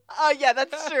 Oh, yeah,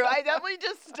 that's true. I definitely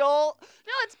just stole.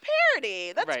 No, it's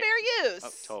parody. That's right. fair use.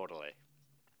 Oh, totally.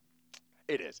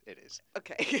 It is.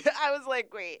 Okay. I was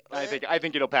like, wait. I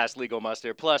think it'll pass legal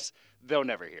muster. Plus, they'll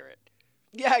never hear it.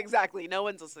 Yeah, exactly. No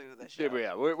one's listening to this show.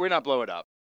 Yeah, we're not blowing up.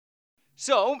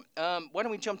 So, why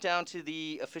don't we jump down to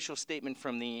the official statement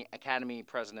from the Academy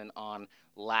president on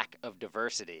lack of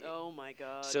diversity? Oh, my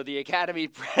God. So the Academy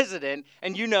president,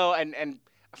 and and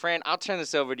Fran, I'll turn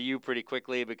this over to you pretty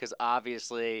quickly because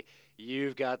obviously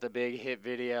you've got the big hit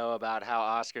video about how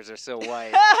Oscars are so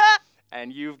white.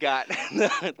 And you've got Thank you.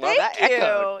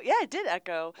 Echoed. Yeah, it did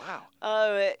echo.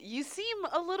 Wow. You seem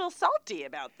a little salty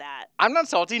about that. I'm not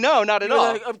salty. No, not at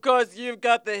all. Like, of course, you've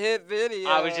got the hit video.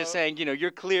 I was just saying,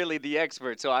 you're clearly the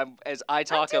expert. So I'm doing all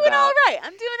right.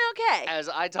 I'm doing okay. As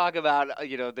I talk about,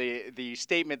 the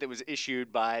statement that was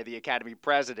issued by the Academy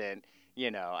president.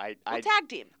 We'll tag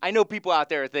team. I know people out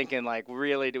there are thinking, like,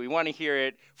 really, do we want to hear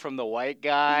it from the white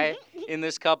guy in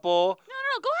this couple? No.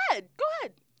 Go ahead.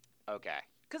 Okay.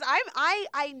 Because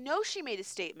I know she made a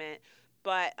statement,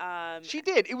 but she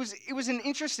did. It was an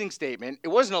interesting statement. It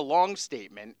wasn't a long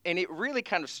statement, and it really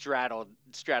kind of straddled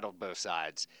both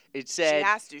sides. It said she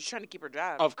has to. She's trying to keep her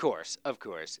job. Of course.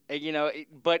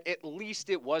 But at least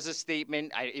it was a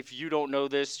statement. If you don't know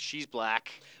this, she's black.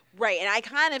 Right, and I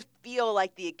kind of feel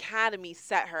like the Academy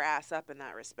set her ass up in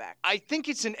that respect. I think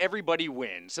it's an everybody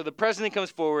win. So the president comes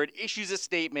forward, issues a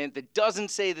statement that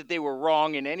doesn't say that they were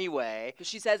wrong in any way. But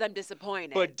she says, I'm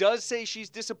disappointed. But does say she's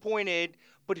disappointed.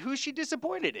 But who's she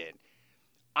disappointed in?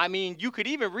 I mean, you could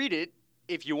even read it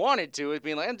if you wanted to, as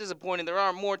being like, I'm disappointed there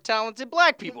aren't more talented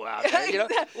black people out there.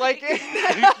 Like,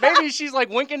 maybe she's like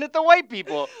winking at the white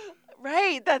people.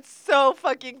 Right, that's so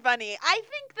fucking funny. I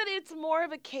think that it's more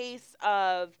of a case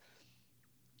of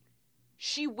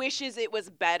she wishes it was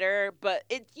better, but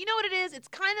you know what it is? It's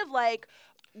kind of like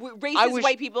racist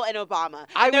white people and Obama.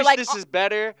 I wish this is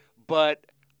better, but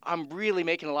I'm really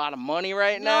making a lot of money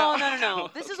right now.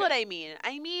 No. This is what I mean.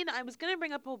 I was going to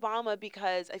bring up Obama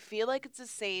because I feel like it's the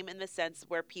same in the sense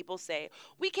where people say,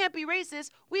 we can't be racist,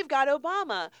 we've got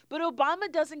Obama. But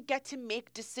Obama doesn't get to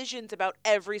make decisions about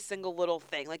every single little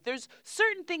thing. Like, there's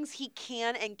certain things he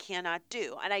can and cannot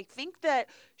do. And I think that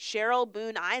Cheryl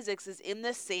Boone Isaacs is in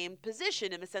the same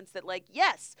position in the sense that, like,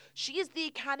 yes, she is the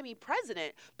Academy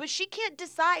president, but she can't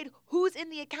decide who's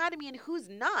in the Academy and who's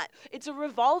not. It's a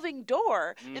revolving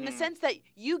door. In the sense that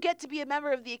you get to be a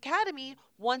member of the Academy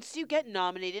once you get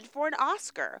nominated for an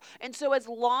Oscar. And so as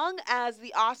long as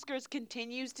the Oscars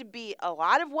continues to be a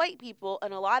lot of white people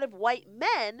and a lot of white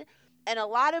men and a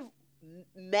lot of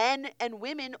men and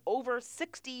women over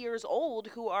 60 years old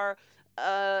who are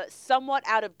somewhat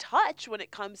out of touch when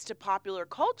it comes to popular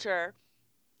culture,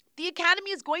 the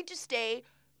Academy is going to stay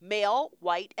male,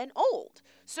 white, and old.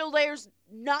 So there's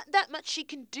not that much she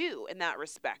can do in that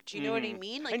respect. You know what I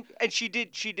mean? Like, and she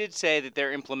did say that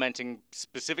they're implementing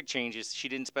specific changes. She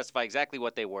didn't specify exactly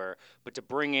what they were, but to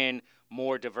bring in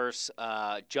more diverse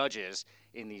judges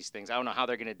in these things. I don't know how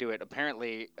they're going to do it.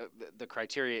 Apparently, the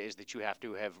criteria is that you have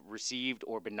to have received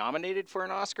or been nominated for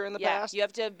an Oscar in the past. Yeah, you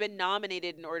have to have been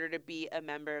nominated in order to be a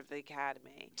member of the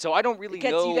Academy. So I don't really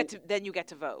know. Then you get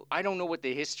to vote. I don't know what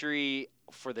the history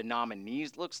for the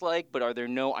nominees looks like, but I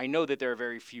know that there are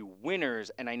very few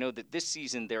winners, and I know that this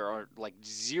season there are like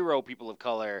 0 people of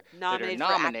color that are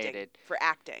nominated for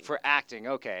acting. For acting,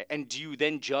 okay. And do you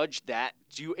then judge that?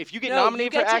 If you get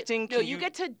nominated for acting, you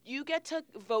get to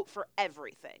vote for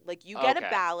everything. Like you get a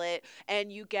ballot,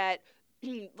 and you get.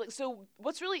 So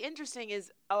what's really interesting is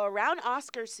around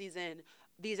Oscar season,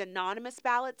 these anonymous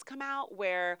ballots come out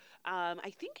where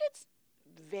I think it's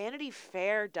Vanity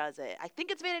Fair does it. I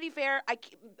think it's Vanity Fair.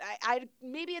 I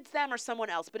maybe it's them or someone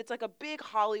else, but it's like a big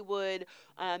Hollywood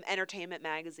entertainment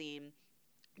magazine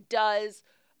does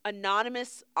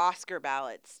anonymous Oscar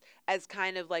ballots as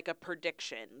kind of like a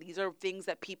prediction. These are things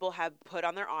that people have put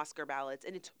on their Oscar ballots,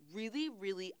 and it's really,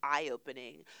 really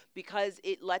eye-opening because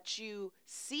it lets you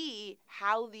see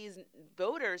how these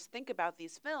voters think about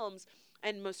these films.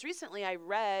 And most recently, I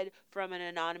read from an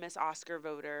anonymous Oscar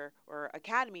voter or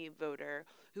Academy voter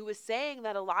who was saying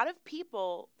that a lot of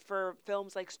people for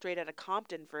films like Straight Outta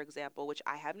Compton, for example, which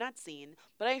I have not seen,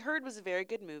 but I heard was a very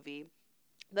good movie,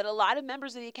 that a lot of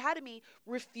members of the Academy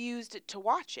refused to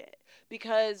watch it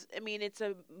because, I mean, it's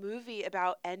a movie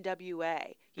about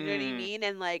NWA. You know what I mean?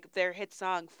 And, like, their hit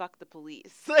song, Fuck the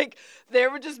Police. Like, there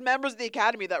were just members of the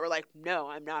Academy that were like, no,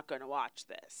 I'm not going to watch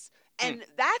this. And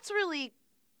that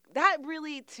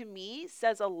really, to me,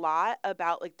 says a lot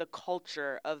about, like, the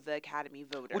culture of the Academy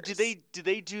voters. Well,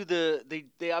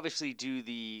 they obviously do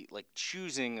the, like,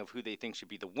 choosing of who they think should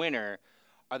be the winner.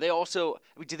 Are they also,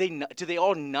 do they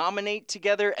all nominate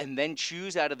together and then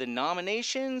choose out of the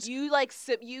nominations? You, like,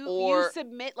 you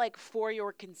submit, like, for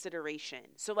your consideration.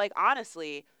 So, like,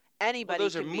 honestly, anybody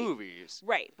those are movies.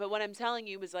 Right. But what I'm telling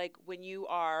you is, like, when you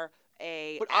are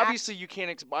But obviously you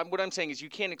can't. What I'm saying is you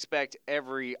can't expect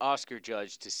every Oscar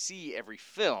judge to see every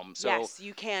film. So yes,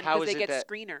 you can because they get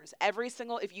screeners.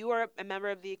 If you are a member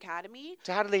of the Academy.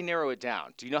 So how do they narrow it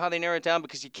down? Do you know how they narrow it down?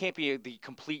 Because you can't be the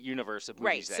complete universe of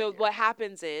movies. Right. So what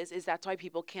happens is that's why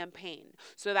people campaign.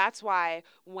 So that's why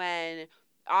when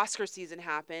Oscar season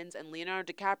happens and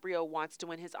Leonardo DiCaprio wants to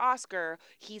win his Oscar,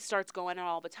 he starts going on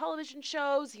all the television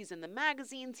shows, he's in the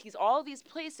magazines, he's all these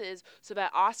places so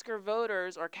that Oscar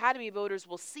voters or Academy voters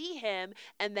will see him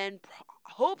and then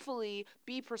hopefully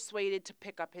be persuaded to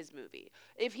pick up his movie.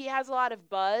 If he has a lot of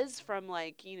buzz from,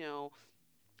 like, you know,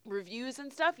 reviews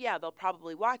and stuff, yeah, they'll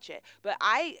probably watch it. But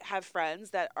I have friends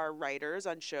that are writers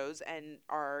on shows and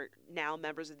are now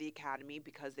members of the Academy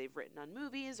because they've written on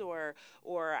movies or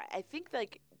I think,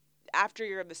 like, after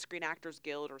you're in the Screen Actors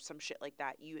Guild or some shit like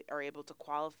that, you are able to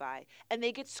qualify, and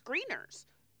they get screeners.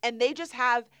 And they just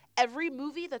have every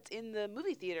movie that's in the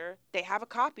movie theater, they have a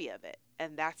copy of it.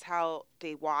 And that's how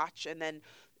they watch. And then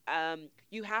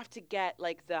you have to get,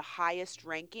 like, the highest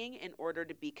ranking in order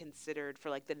to be considered for,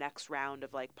 like, the next round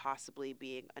of, like, possibly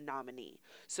being a nominee.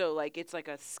 So, like, it's like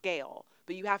a scale,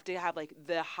 but you have to have, like,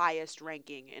 the highest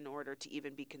ranking in order to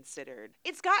even be considered.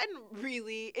 It's gotten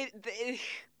really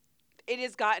it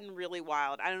has gotten really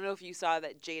wild. I don't know if you saw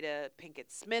that Jada Pinkett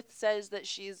Smith says that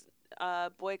she's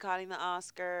boycotting the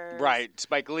Oscars. Right,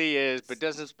 Spike Lee is, but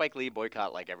doesn't Spike Lee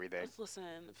boycott, like, everything? Listen,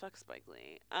 fuck Spike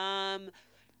Lee.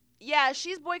 Yeah,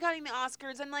 she's boycotting the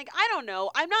Oscars, and, like, I don't know.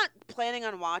 I'm not planning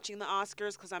on watching the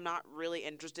Oscars because I'm not really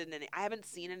interested in any. I haven't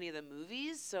seen any of the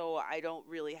movies, so I don't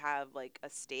really have, like, a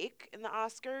stake in the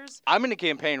Oscars. I'm in a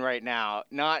campaign right now,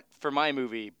 not for my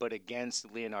movie, but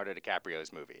against Leonardo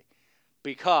DiCaprio's movie.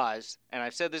 Because, and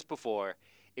I've said this before,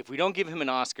 if we don't give him an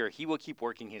Oscar, he will keep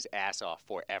working his ass off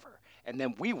forever. And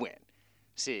then we win.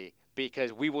 See?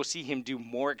 Because we will see him do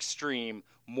more extreme,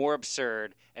 more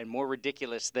absurd, and more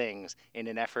ridiculous things in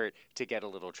an effort to get a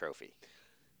little trophy.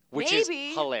 Which is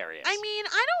hilarious. I mean,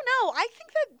 I don't know. I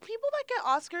think that people that get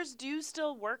Oscars do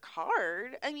still work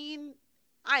hard. I mean,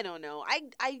 I don't know.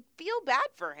 I feel bad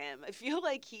for him. I feel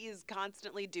like he's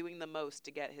constantly doing the most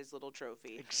to get his little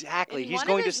trophy. Exactly. He's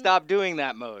going to stop doing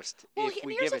that most if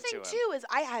we give it to him. Here's the thing, too, is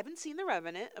I haven't seen The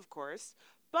Revenant, of course.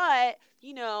 But,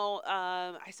 you know,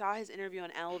 I saw his interview on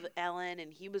Ellen,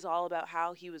 and he was all about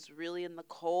how he was really in the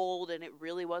cold, and it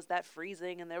really was that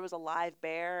freezing, and there was a live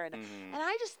bear. And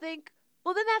I just think,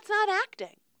 well, then that's not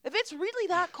acting. If it's really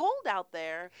that cold out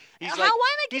there, he's how like, am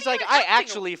I he's getting like, even I acting?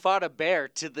 actually fought a bear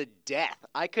to the death.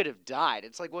 I could have died.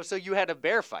 It's like, well, so you had a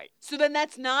bear fight. So then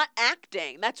that's not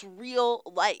acting. That's real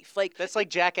life. Like That's like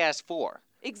Jackass 4.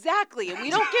 exactly. And we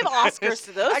don't give Oscars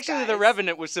to those Actually, guys. The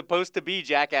Revenant was supposed to be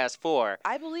Jackass 4.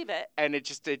 I believe it. And it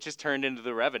just turned into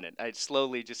The Revenant. It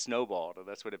slowly just snowballed, and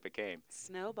that's what it became.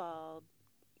 Snowballed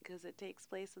because it takes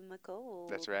place in the cold.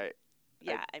 That's right.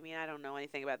 Yeah, I mean, I don't know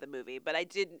anything about the movie, but I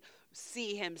did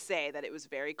see him say that it was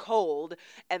very cold,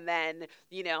 and then,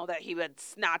 that he had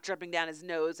snot dripping down his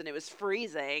nose and it was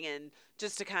freezing, and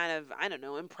just to kind of, I don't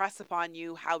know, impress upon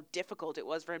you how difficult it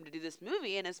was for him to do this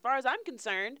movie. And as far as I'm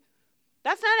concerned,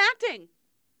 that's not acting.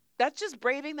 That's just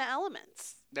braving the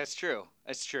elements. That's true.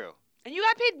 That's true. And you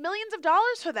got paid millions of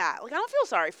dollars for that. Like, I don't feel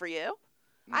sorry for you.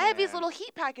 I have these Yeah. little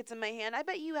heat packets in my hand. I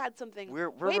bet you had something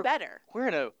We're way better.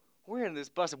 We're in this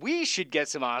bus. We should get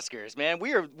some Oscars, man.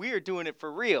 We are doing it for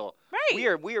real.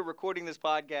 Right. We are recording this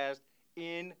podcast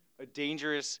in a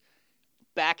dangerous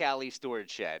back alley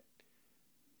storage shed.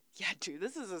 Yeah, dude,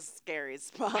 this is a scary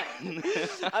spot. I'm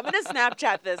gonna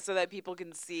Snapchat this so that people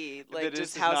can see That just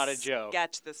this is how not a joke.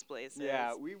 sketch this place is.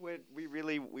 Yeah, we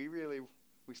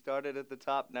started at the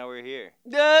top. Now we're here.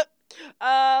 Yeah,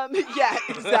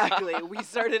 exactly. We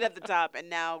started at the top, and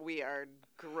now we are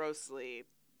grossly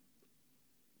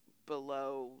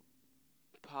below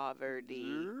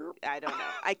poverty. I don't know.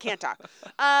 I can't talk.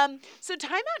 So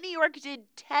Time Out New York did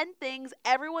 10 things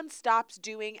everyone stops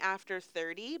doing after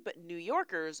 30, but New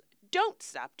Yorkers don't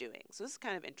stop doing. So this is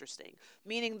kind of interesting.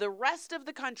 Meaning the rest of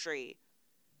the country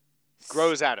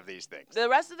Grows out of these things. The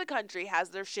rest of the country has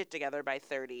their shit together by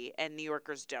 30, and New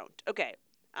Yorkers don't. Okay.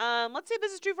 Let's see if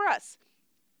this is true for us.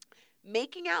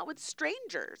 Making out with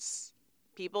strangers.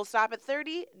 People stop at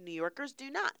 30. New Yorkers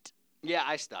do not. Yeah,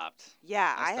 I stopped.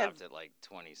 Yeah, I stopped at like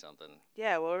 20-something.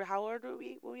 Yeah, well, how old were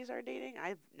we when we started dating?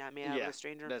 I've not made out with a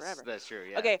stranger in forever. That's true,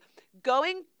 yeah. Okay,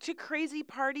 going to crazy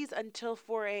parties until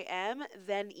 4 a.m.,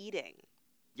 then eating.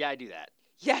 Yeah, I do that.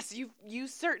 Yes, you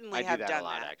certainly have I do that done a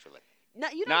lot, that. actually. No,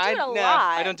 you don't do it a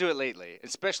lot. I don't do it lately,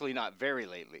 especially not very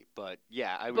lately. But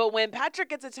yeah, I would. But when Patrick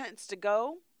gets a chance to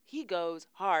go, he goes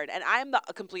hard. And I'm the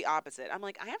complete opposite. I'm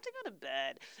like, I have to go to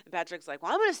bed. And Patrick's like,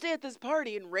 well, I'm going to stay at this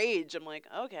party and rage. I'm like,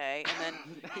 okay. And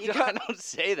then I don't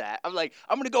say that. I'm like,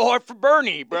 I'm going to go hard for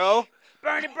Bernie, bro.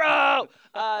 Bernie, bro.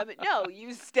 No,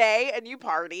 you stay and you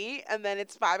party. And then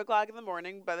it's 5 o'clock in the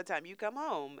morning by the time you come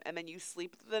home. And then you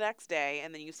sleep the next day.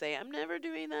 And then you say, I'm never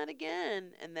doing that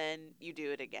again. And then you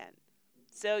do it again.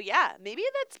 So, yeah, maybe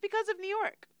that's because of New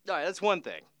York. All right, that's one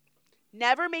thing.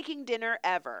 Never making dinner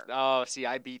ever. Oh, see,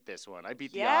 I beat this one. I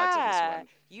beat the odds of this one.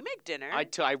 You make dinner.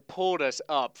 I pulled us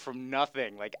up from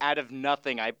nothing. Like, out of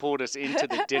nothing, I pulled us into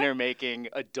the dinner-making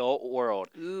adult world.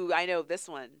 Ooh, I know this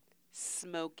one.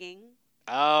 Smoking.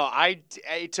 Oh,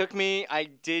 it took me, I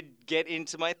did get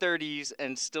into my 30s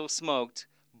and still smoked,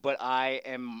 but I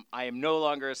am no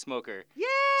longer a smoker. Yeah.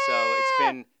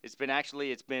 So it's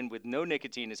been with no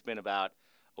nicotine, it's been about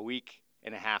a week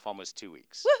and a half, almost 2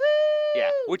 weeks. Woohoo!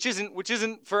 Yeah, which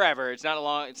isn't forever. It's not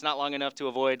long enough to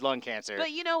avoid lung cancer.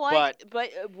 But you know what?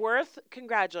 But worth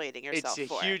congratulating yourself for.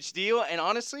 It's for. a huge deal, and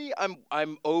honestly,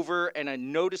 I'm over, and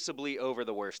I'm noticeably over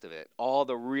the worst of it. All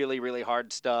the really, really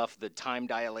hard stuff, the time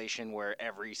dilation where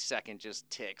every second just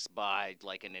ticks by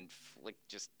like an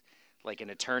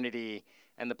eternity,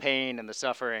 and the pain and the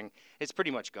suffering, it's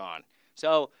pretty much gone.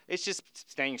 So it's just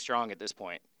staying strong at this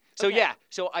point. So Okay. yeah,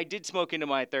 so I did smoke into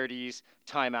my 30s,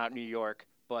 Time Out New York,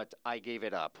 but I gave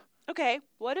it up. Okay,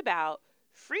 what about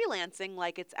freelancing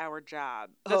like it's our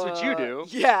job? That's what you do.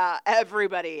 Yeah,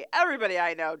 everybody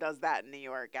I know does that in New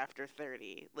York after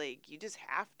 30. Like, you just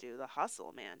have to. The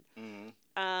hustle, man.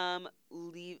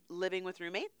 Mm-hmm. Living with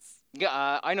roommates?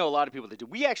 Yeah, I know a lot of people that do.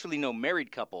 We actually know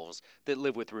married couples that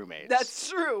live with roommates. That's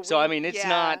true. So, I mean,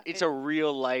 it's a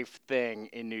real life thing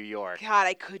in New York. God,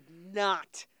 I could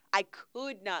not.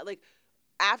 Like,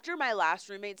 after my last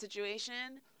roommate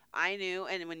situation, I knew,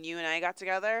 and when you and I got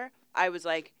together, I was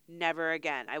like, never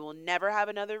again. I will never have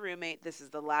another roommate. This is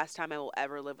the last time I will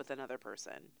ever live with another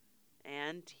person.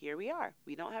 And here we are.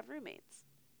 We don't have roommates.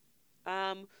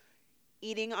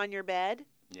 Eating on your bed?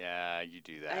 Yeah, you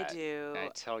do that. I do. I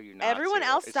tell you not Everyone to.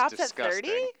 else It's stops disgusting.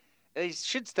 at 30? They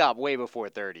should stop way before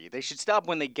 30. They should stop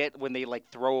when they like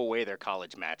throw away their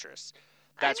college mattress.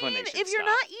 That's when they should if you're stop.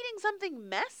 not eating something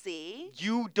messy.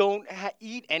 You don't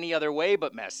eat any other way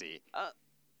but messy.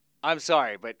 I'm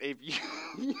sorry, but if you...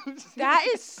 That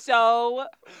is so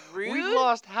rude. We've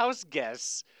lost house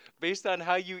guests based on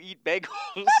how you eat bagels.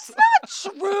 That's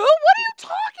not true. What are you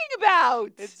talking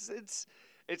about?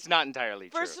 It's not entirely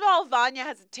true. First of all, Vanya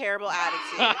has a terrible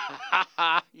attitude.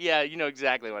 Yeah, you know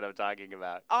exactly what I'm talking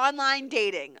about. Online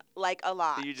dating, like a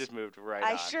lot. So you just moved right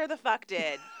I on. sure the fuck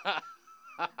did.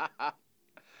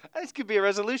 This could be a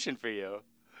resolution for you.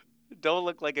 Don't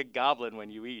look like a goblin when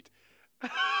you eat.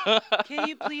 Can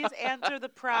you please answer the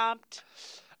prompt?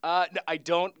 No, I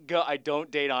don't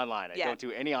date online. I don't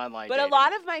do any online dating. But a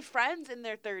lot of my friends in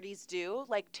their 30s do,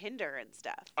 like Tinder and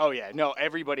stuff. Oh, yeah. No,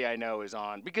 everybody I know is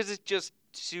on because it's just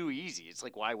too easy. It's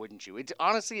like, why wouldn't you? It's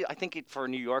honestly, I think for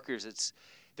New Yorkers,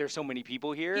 there's so many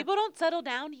people here. People don't settle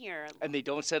down here. And they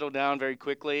don't settle down very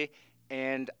quickly.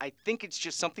 And I think it's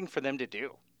just something for them to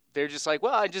do. They're just like,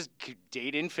 well, I just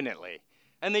date infinitely.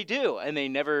 And they do. And they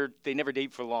never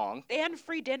date for long. And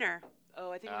free dinner.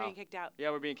 Oh, I think we're being kicked out.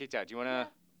 Yeah, we're being kicked out. Do you want to? Yeah.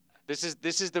 This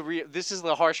is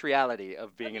the harsh reality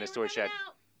of being in a storage shed.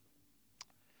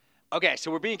 Okay,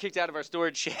 so we're being kicked out of our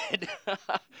storage shed. Oh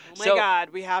my God,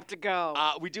 we have to go.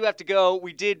 We do have to go.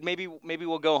 We did. Maybe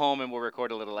we'll go home and we'll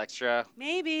record a little extra.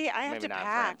 Maybe I have maybe to not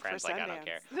pack for friends for like Sundance. I don't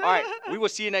care. All right, we will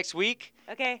see you next week.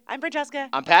 Okay, I'm Francesca.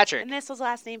 I'm Patrick. And this was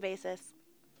Last Name Basis.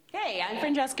 Hey, I'm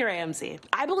Francesca Ramsey.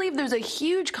 I believe there's a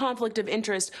huge conflict of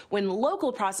interest when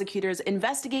local prosecutors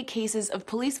investigate cases of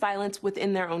police violence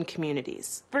within their own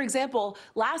communities. For example,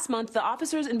 last month, the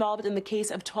officers involved in the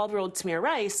case of 12-year-old Tamir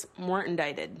Rice weren't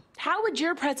indicted. How would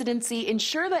your presidency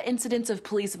ensure that incidents of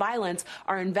police violence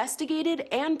are investigated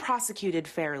and prosecuted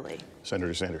fairly?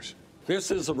 Senator Sanders.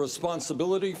 This is a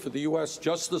responsibility for the U.S.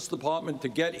 Justice Department to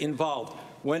get involved.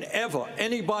 Whenever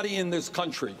anybody in this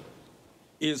country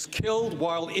is killed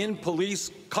while in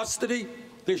police custody,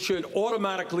 this should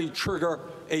automatically trigger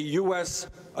a U.S.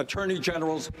 Attorney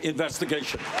General's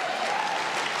investigation.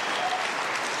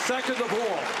 Second of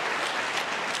all,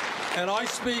 and I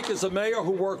speak as a mayor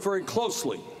who worked very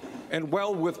closely and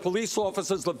well with police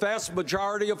officers, the vast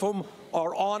majority of whom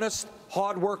are honest,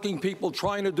 hardworking people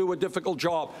trying to do a difficult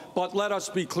job. But let us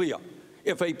be clear.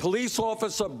 If a police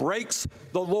officer breaks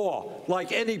the law,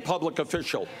 like any public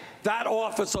official, that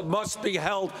officer must be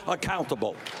held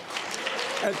accountable.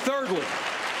 And thirdly,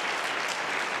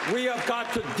 we have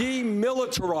got to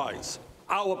demilitarize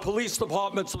our police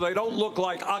departments so they don't look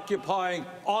like occupying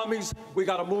armies. We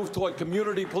got to move toward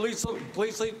community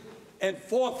policing. And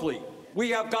fourthly,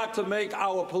 we have got to make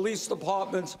our police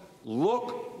departments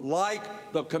look like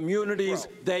the communities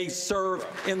they serve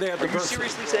in their diversity. Are you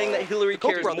seriously saying that Hillary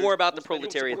cares more about the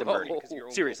proletariat than Bernie?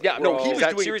 Seriously. Yeah, no, he was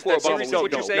doing serious. That's seriously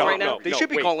what you're saying right now? They should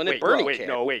be calling it Bernie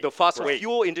care. The fossil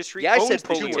fuel industry owns the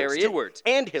proletariat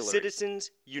and Hillary.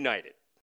 Citizens United.